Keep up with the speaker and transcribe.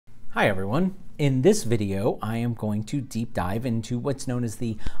Hi everyone. In this video, I am going to deep dive into what's known as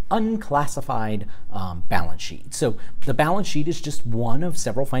the unclassified balance sheet. So the balance sheet is just one of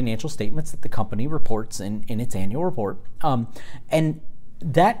several financial statements that the company reports in its annual report. And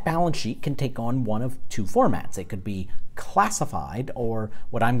that balance sheet can take on one of two formats. It could be classified or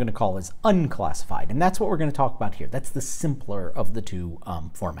what I'm going to call is unclassified. And that's what we're going to talk about here. That's the simpler of the two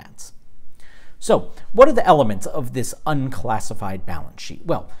formats. So what are the elements of this unclassified balance sheet?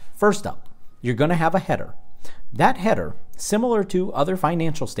 Well, first up, you're going to have a header. That header, similar to other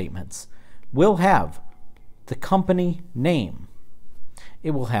financial statements, will have the company name.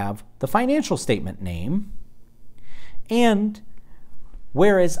 It will have the financial statement name. And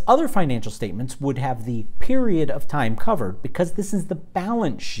whereas other financial statements would have the period of time covered, because this is the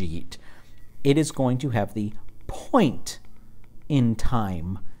balance sheet, it is going to have the point in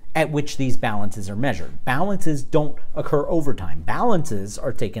time at which these balances are measured. Balances don't occur over time. Balances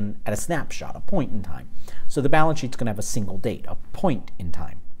are taken at a snapshot, a point in time. So the balance sheet's going to have a single date, a point in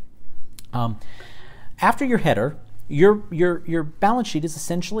time. After your header, your balance sheet is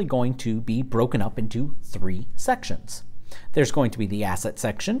essentially going to be broken up into three sections. There's going to be the asset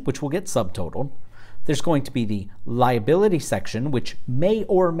section, which will get subtotaled. There's going to be the liability section, which may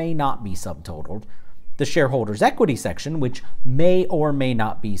or may not be subtotaled. The shareholders' equity section, which may or may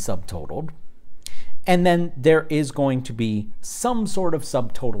not be subtotaled. And then there is going to be some sort of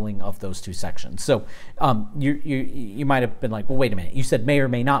subtotaling of those two sections. So you might have been like, well, wait a minute, you said may or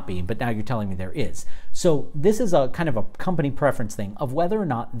may not be, but now you're telling me there is. So this is a kind of a company preference thing of whether or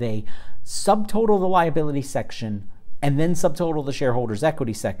not they subtotal the liability section and then subtotal the shareholders'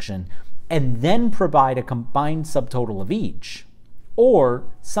 equity section and then provide a combined subtotal of each. Or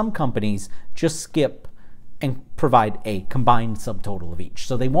some companies just skip and provide a combined subtotal of each.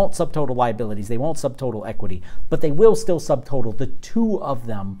 So they won't subtotal liabilities, they won't subtotal equity, but they will still subtotal the two of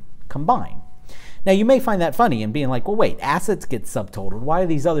them combined. Now you may find that funny and being like, well wait, assets get subtotaled, why do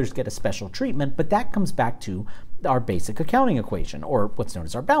these others get a special treatment? But that comes back to our basic accounting equation, or what's known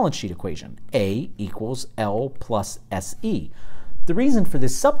as our balance sheet equation. A equals L plus SE. The reason for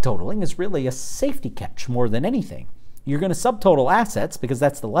this subtotaling is really a safety catch more than anything. You're going to subtotal assets because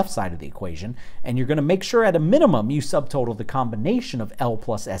that's the left side of the equation, and you're going to make sure at a minimum you subtotal the combination of L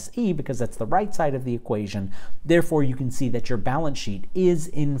plus SE because that's the right side of the equation. Therefore, you can see that your balance sheet is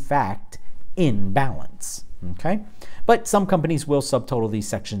in fact in balance. Okay? But some companies will subtotal these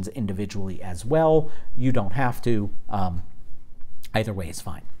sections individually as well. You don't have to. Either way is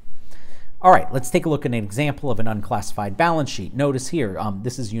fine. All right, let's take a look at an example of an unclassified balance sheet. Notice here,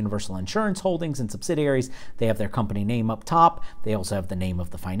 this is Universal Insurance Holdings and subsidiaries. They have their company name up top. They also have the name of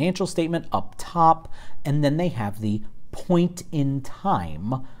the financial statement up top. And then they have the point in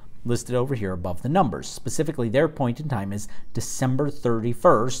time listed over here above the numbers. Specifically, their point in time is December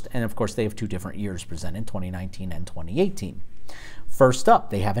 31st. And of course, they have two different years presented, 2019 and 2018. First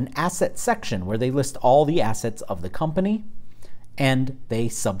up, they have an asset section where they list all the assets of the company, and they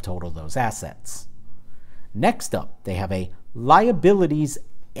subtotal those assets. Next up, they have a liabilities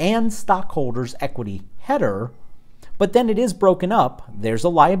and stockholders equity header, but then it is broken up. There's a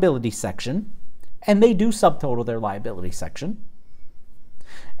liability section, and they do subtotal their liability section.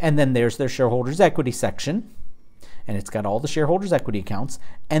 And then there's their shareholders equity section, and it's got all the shareholders equity accounts,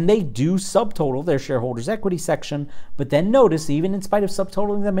 and they do subtotal their shareholders equity section, but then notice, even in spite of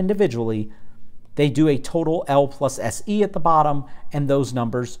subtotaling them individually, they do a total L plus SE at the bottom, and those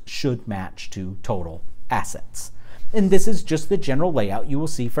numbers should match to total assets. And this is just the general layout you will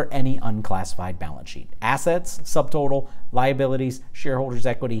see for any unclassified balance sheet. Assets, subtotal, liabilities, shareholders'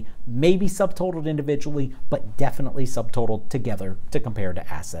 equity, may be subtotaled individually, but definitely subtotaled together to compare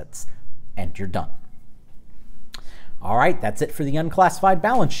to assets, and you're done. All right, that's it for the unclassified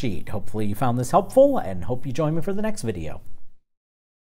balance sheet. Hopefully you found this helpful, and hope you join me for the next video.